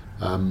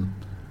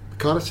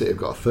 Cardiff City have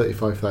got a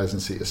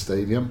 35,000-seater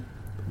stadium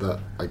that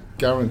I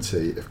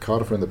guarantee, if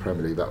Cardiff were in the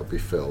Premier League, that would be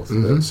filled.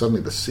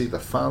 Suddenly the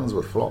fans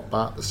would flock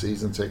back, the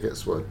season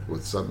tickets would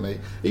suddenly...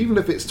 Even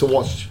if it's to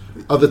watch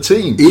other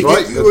teams,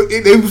 right?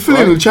 They were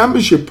filling the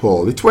Championship,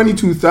 Paul. The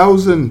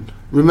 22,000...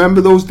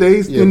 Remember those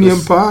days?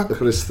 Ninian Park?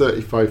 But it's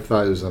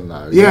 35,000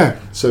 now. Yeah.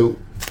 So...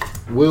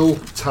 will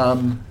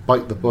Tan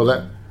bite the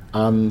bullet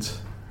and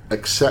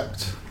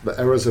accept that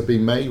errors have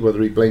been made, whether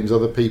he blames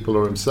other people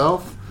or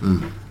himself?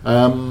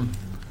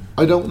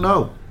 I don't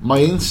know. My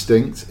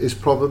instinct is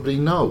probably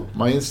no.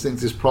 My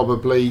instinct is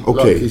probably,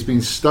 look, he's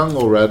been stung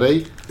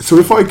already. So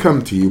if I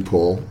come to you,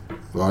 Paul,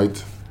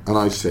 right, and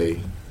I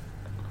say,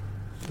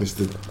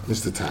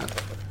 Mr. Tan,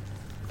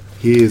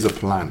 here's a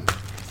plan.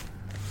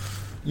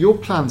 Your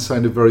plan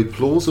sounded very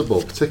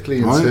plausible,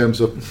 particularly in terms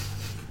of...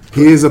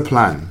 Here's a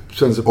plan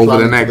over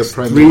the next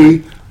 3,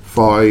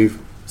 5,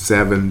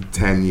 7,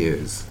 10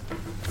 years.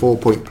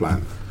 4-point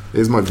plan.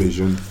 Here's my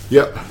vision.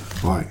 Yep.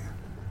 Right.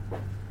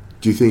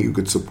 Do you think you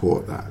could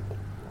support that?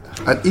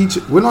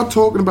 We're not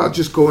talking about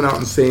just going out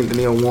and saying to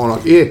Neil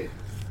Warnock,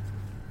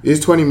 here's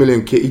 20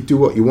 million kitty, do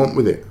what you want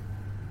with it.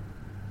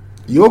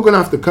 You're going to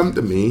have to come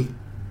to me,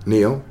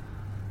 Neil,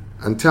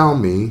 and tell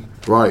me,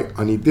 right,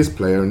 I need this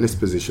player in this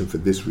position for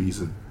this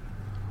reason.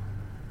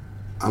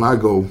 And I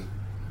go,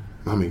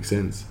 that makes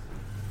sense.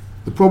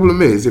 The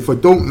problem is, if I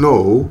don't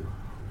know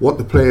what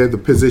the player, the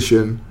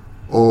position,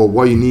 or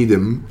why you need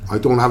him, I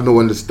don't have no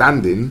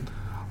understanding,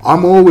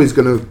 I'm always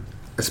going to,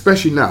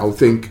 especially now,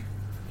 think,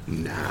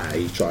 nah,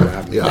 he's trying to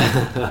have me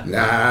up.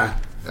 Nah.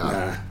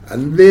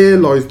 And there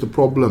lies the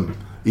problem.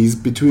 He's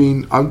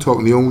between, I'm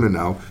talking the owner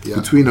now,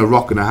 between a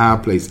rock and a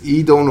hard place.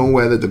 He don't know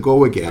whether to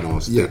go again or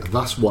stick. Yeah,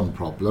 that's one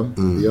problem.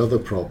 The other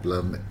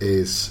problem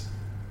is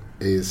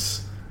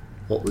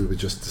what we were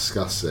just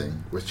discussing,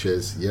 which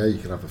is, you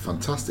can have a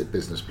fantastic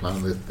business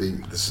plan.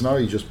 The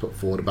scenario you just put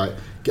forward about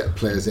get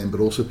players in, but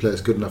also players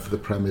good enough for the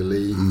Premier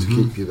League to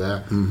keep you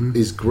there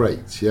is great,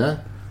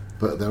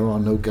 But there are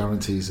no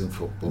guarantees in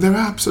football. There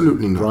are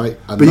absolutely not. Right?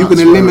 And but you can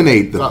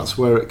eliminate them. That's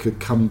where it could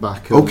come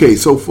back. Okay,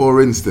 so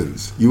for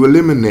instance, you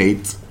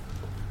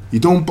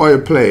don't buy a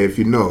player if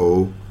you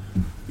know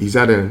he's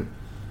had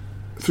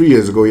 3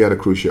 years ago he had a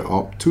cruciate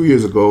op. 2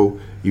 years ago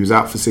he was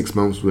out for 6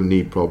 months with a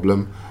knee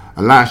problem.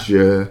 And last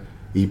year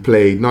he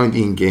played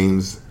 19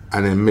 games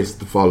and then missed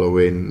the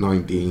following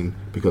 19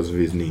 because of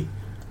his knee.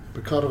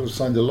 Ricardo has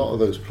signed a lot of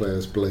those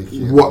players,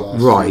 Blakey.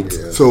 Right.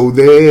 So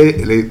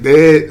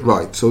they're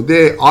right. So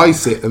I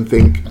sit and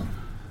think,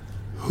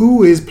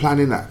 who is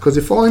planning that? Because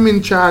if I'm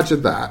in charge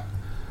of that,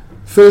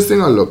 first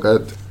thing I look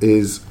at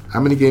is how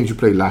many games you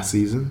played last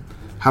season,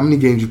 how many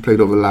games you played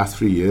over the last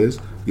 3 years,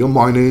 your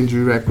minor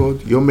injury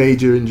record, your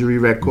major injury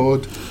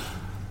record,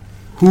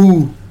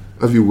 who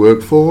have you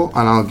worked for,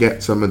 and I'll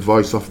get some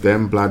advice off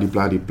them, blah,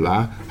 blah, blah,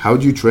 blah. How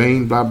do you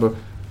train, blah, blah.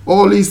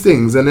 All these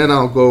things, and then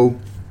I'll go,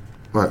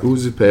 right,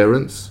 who's his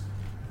parents?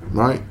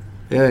 Right?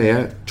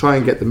 Yeah. Try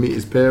and get to meet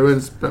his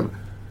parents.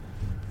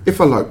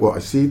 If I like what I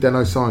see, then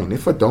I sign.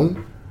 If I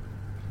don't,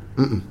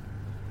 you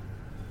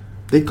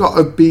got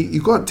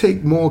to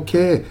take more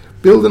care.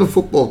 Building a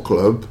football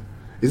club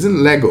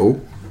isn't Lego.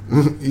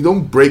 You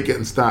don't break it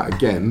and start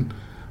again.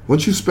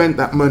 Once you spent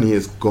that money,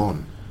 it's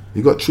gone.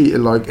 You got to treat it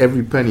like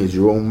every penny is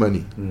your own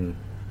money, and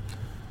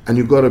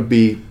you got to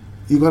be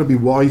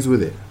wise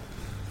with it.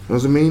 You know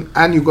what I mean?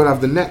 And you got to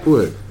have the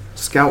network,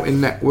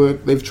 scouting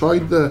network. They've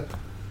tried the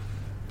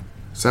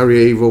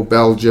Sarajevo,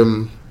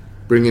 Belgium,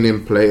 bringing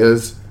in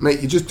players.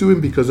 Mate, you're just doing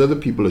it because other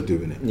people are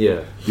doing it.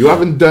 Yeah. You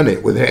haven't done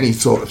it with any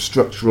sort of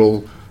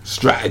structural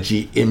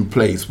strategy in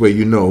place where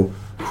you know,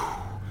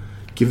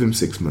 give him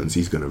 6 months,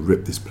 he's going to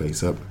rip this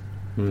place up.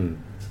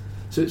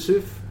 So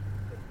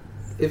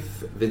if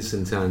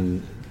Vincent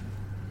Tan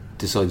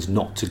decides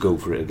not to go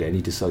for it again,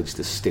 he decides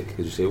to stick,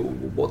 as you say,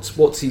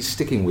 what's he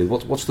sticking with?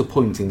 What's the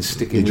point in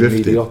sticking with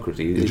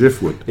mediocrity? The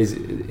driftwood. Is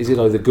it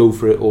either go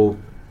for it or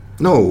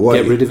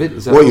get rid of it?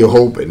 Is that what you're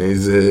hoping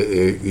is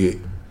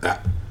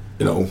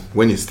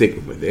when you're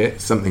sticking with it,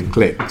 something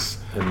clicks,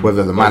 and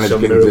whether the manager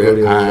brings it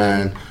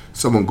and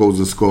someone goes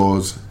and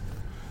scores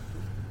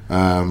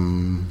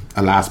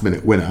a last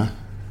minute winner,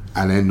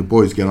 and then the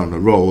boys get on a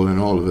roll, and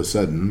all of a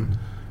sudden,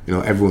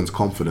 everyone's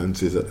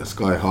confidence is at the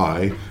sky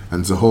high,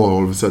 and Zaha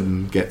all of a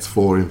sudden gets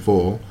 4 in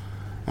 4,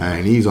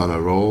 and he's on a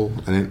roll,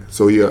 and then,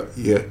 so you're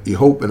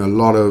hoping a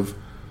lot of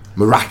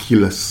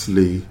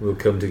miraculously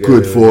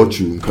good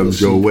fortune comes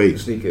your way.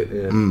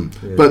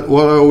 But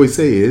what I always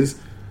say is,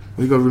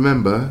 you got to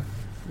remember,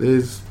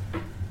 there's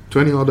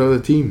 20 odd other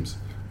teams,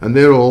 and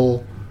they're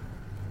all,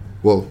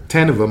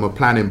 10 of them are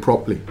planning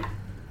properly,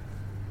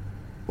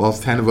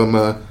 whilst 10 of them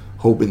are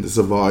hoping to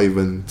survive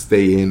and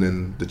stay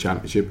in the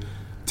championship.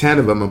 10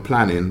 of them are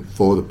planning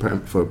for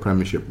a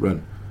Premiership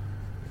run.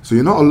 So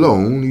you're not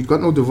alone. You've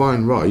got no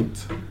divine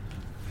right.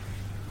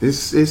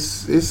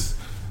 It's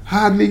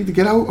hard league to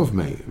get out of,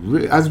 mate.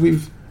 As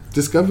we've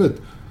discovered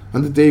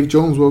under Dave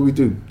Jones, what we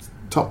do,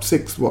 top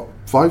 6,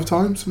 5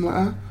 times, something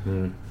like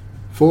that.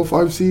 4 or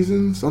 5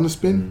 seasons on the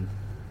spin.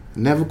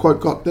 Never quite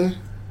got there.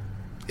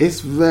 It's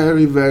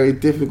very, very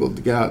difficult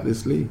to get out of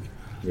this league.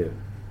 Yeah.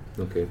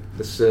 Okay.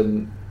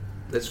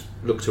 Let's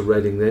look to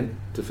Reading then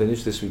to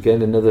finish this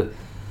weekend. Another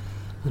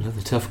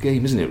tough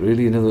game, isn't it?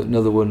 Really,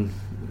 another one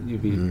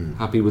you'd be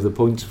happy with the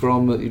points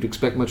from. You'd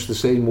expect much the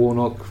same.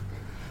 Warnock,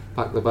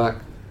 back to back,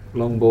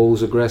 long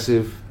balls,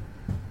 aggressive.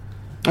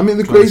 I mean,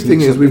 the great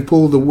thing is we've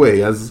pulled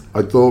away, as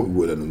I thought we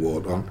would in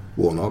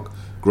Warnock,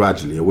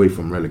 gradually away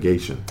from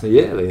relegation.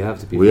 Yeah, they have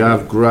to be. We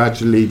have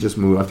gradually just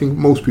moved. I think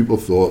most people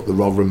thought the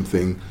Rotherham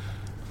thing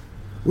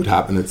would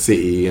happen at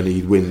City and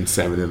he'd win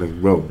 7 in a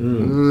row.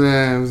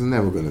 Nah, it was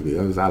never going to be.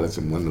 It was Alice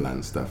in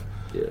Wonderland stuff.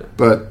 Yeah.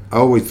 But I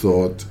always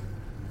thought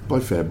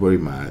by February,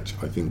 March,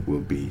 I think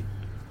we'll be,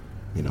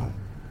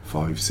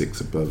 5,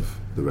 6 above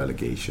the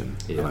relegation.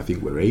 Yeah. And I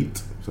think we're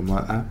 8, something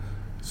like that.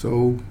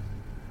 So,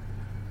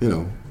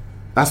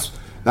 that's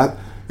that.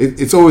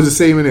 It's always the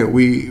same,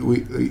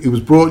 innit? It was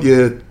brought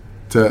here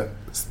to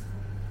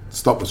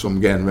stop us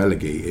from getting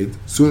relegated.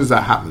 As soon as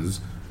that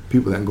happens,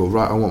 people then go,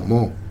 right, I want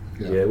more.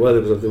 Yeah,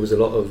 well, there was a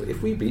lot of,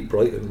 if we beat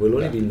Brighton, we'll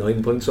only be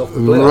 9 points off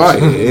the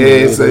playoffs.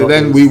 Right, so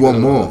then we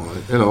want more,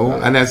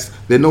 and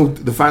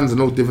the fans are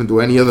no different to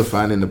any other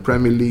fan in the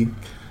Premier League,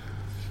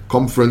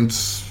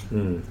 Conference,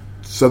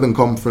 Southern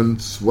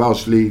Conference,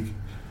 Welsh League.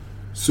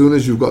 As soon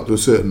as you've got to a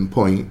certain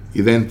point,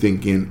 you're then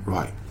thinking,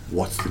 right,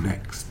 what's the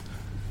next?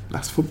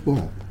 That's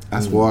football.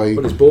 That's why.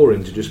 But it's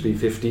boring to just be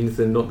 15th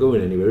and not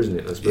going anywhere, isn't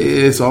it? I suppose.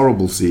 It's a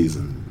horrible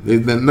season.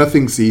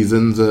 Nothing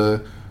seasons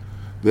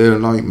they're a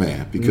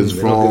nightmare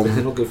because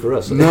they're not good for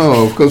us.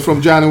 No, because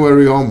from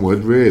January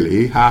onward,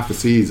 really, half a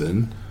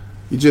season,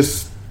 you're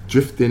just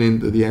drifting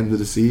into the end of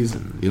the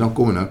season. You're not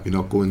going up, you're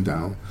not going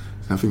down.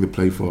 There's nothing to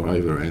play for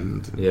either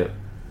end. Yeah.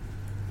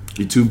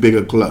 You're too big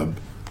a club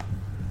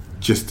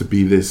just to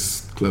be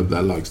this club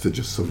that likes to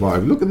just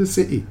survive. Look at the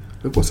City.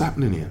 Look what's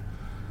happening here.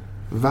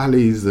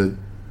 Valleys that,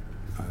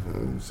 I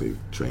don't say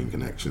train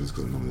connections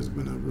because I know there's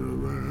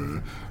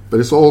been but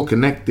it's all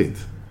connected,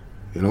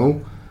 you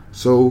know.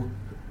 So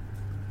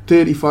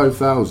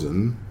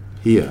 35,000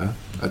 here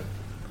at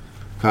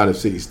Cardiff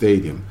City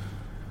Stadium.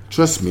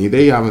 Trust me,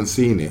 they haven't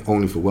seen it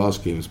only for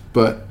Welsh games,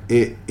 but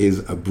it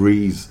is a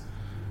breeze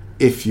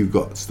if you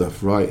got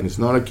stuff right. And it's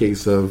not a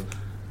case of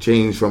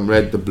change from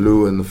red to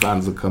blue and the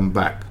fans will come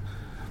back.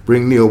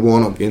 Bring Neil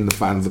Warnock in, the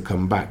fans will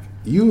come back.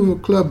 You, a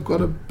club, got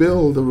to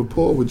build a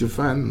rapport with your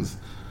fans.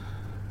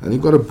 And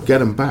you've got to get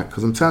them back.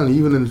 Because I'm telling you,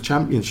 even in the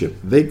Championship,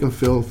 they can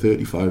fill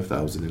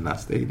 35,000 in that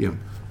stadium.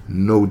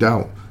 No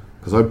doubt.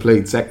 Because I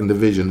played second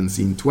division and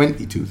seen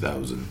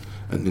 22,000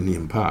 at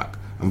Ninian Park.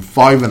 And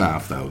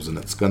 5,500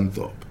 at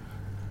Scunthorpe.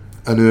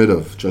 Unheard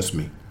of, trust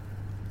me.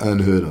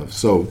 Unheard of.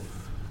 So,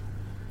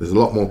 there's a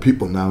lot more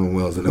people now in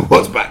Wales than there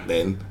was back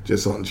then,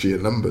 just on sheer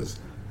numbers.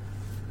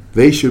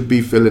 They should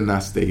be filling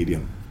that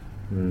stadium.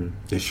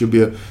 There should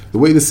be the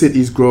way the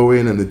city's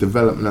growing and the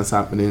development that's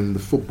happening, the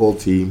football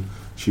team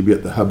should be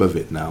at the hub of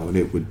it now, and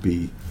it would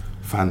be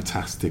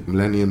fantastic.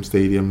 Millennium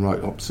Stadium right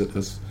opposite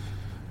us.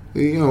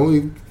 You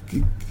know,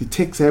 it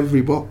ticks every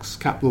box.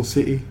 Capital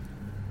city,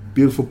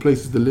 beautiful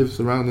places to live,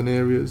 surrounding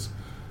areas.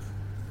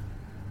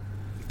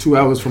 2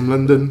 hours from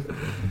London.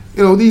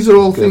 You know, these are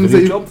all things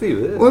that job for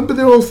you, yeah. Well, but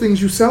they're all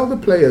things you sell to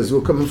players who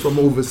are coming from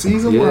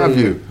overseas and what have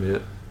you. Yeah.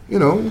 You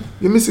know,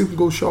 your missus can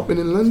go shopping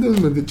in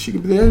London, but she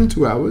could be there in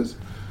 2 hours.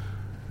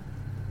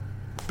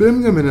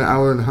 Birmingham in an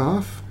hour and a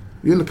half.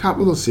 You're in the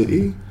capital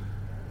city.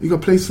 You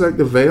got places like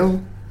the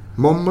Vale,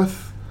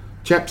 Monmouth,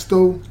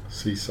 Chepstow.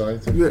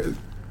 Seaside. Yeah,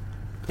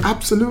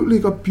 absolutely,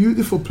 got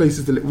beautiful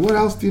places to live. What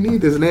else do you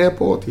need? There's an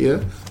airport here,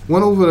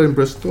 one over in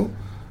Bristol.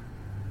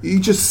 You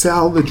just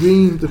sell the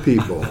dream to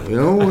people, you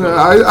know.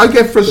 I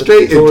get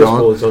frustrated,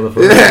 John.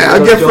 Yeah,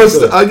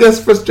 I get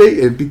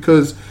frustrated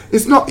because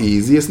it's not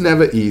easy. It's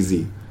never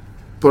easy.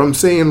 But I'm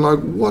saying, like,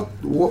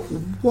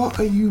 what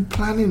are you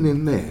planning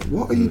in there?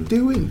 What are you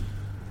doing?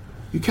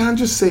 You can't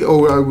just say,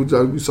 "Oh, I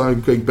would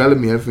sign Craig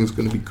Bellamy. Everything's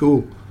going to be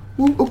cool."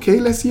 Well, okay,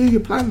 let's hear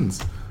your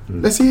plans.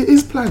 Let's hear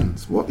his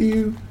plans. What are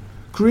you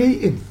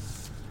creating?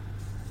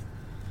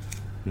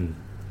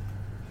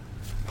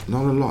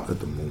 Not a lot at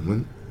the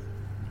moment.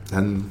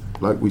 And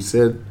like we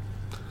said,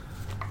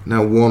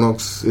 now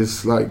Warnock's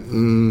is like,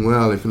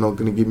 well, if you're not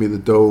going to give me the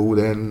dough,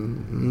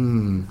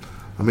 then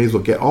I may as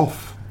well get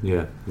off.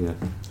 Yeah.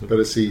 But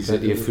it's easy.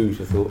 Plenty of food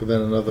for thought. But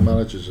then another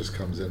manager just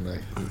comes in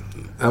there.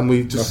 And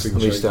we just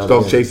Nothing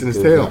stop chasing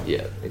his tail.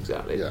 Yeah,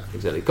 exactly.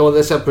 Come on,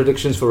 let's have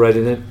predictions for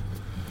Reading then.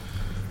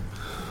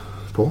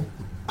 Paul?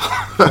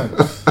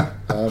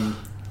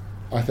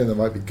 I think there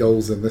might be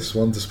goals in this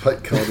one,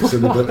 despite Cardiff's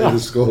inability to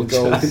score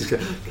goals.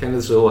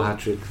 Kenneth Zaw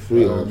hat-trick,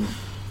 3-1.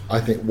 I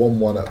think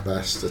 1-1 at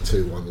best, a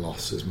 2-1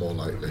 loss is more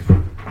likely.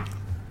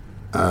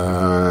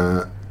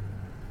 I'm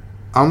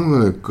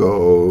going to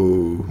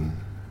go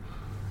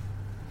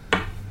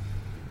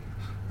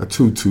a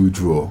 2-2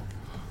 draw.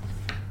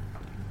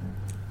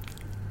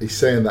 He's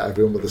saying that,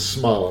 everyone, with a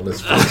smile on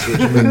his face, which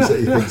means that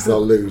he thinks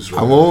they'll lose.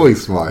 Right? I'm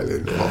always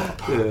smiling.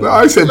 But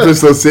I said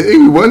Bristol City,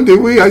 we won,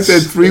 didn't we? I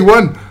said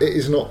 3-1. It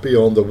is not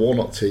beyond the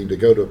Warnock team to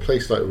go to a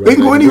place like Reading, they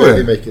can go anywhere.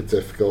 Really make it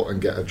difficult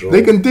and get a draw.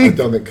 They can dig. I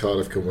don't think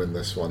Cardiff can win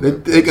this one.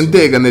 They can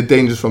dig, and they're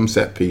dangerous from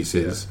set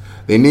pieces.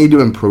 Yeah. They need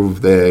to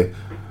improve their,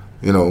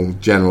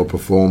 general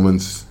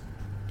performance,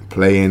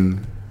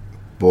 playing,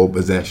 ball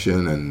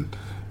possession, and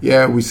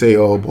we say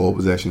ball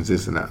possession's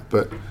this and that,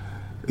 but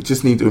they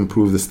just need to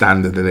improve the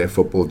standard of their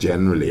football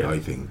generally, I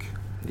think.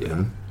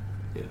 Yeah.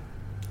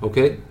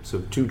 Okay,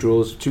 so 2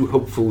 draws, 2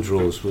 hopeful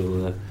draws.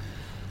 We'll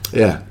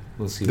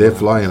see. They're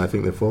flying. I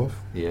think they're 4th.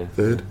 Yeah.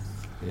 3rd.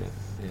 Yeah,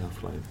 they are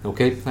flying.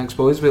 Okay, thanks,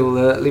 boys. We'll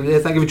leave it there.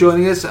 Thank you for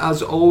joining us.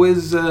 As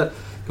always, you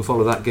can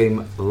follow That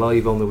Game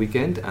live on the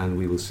weekend, and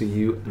we will see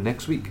you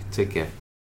next week. Take care.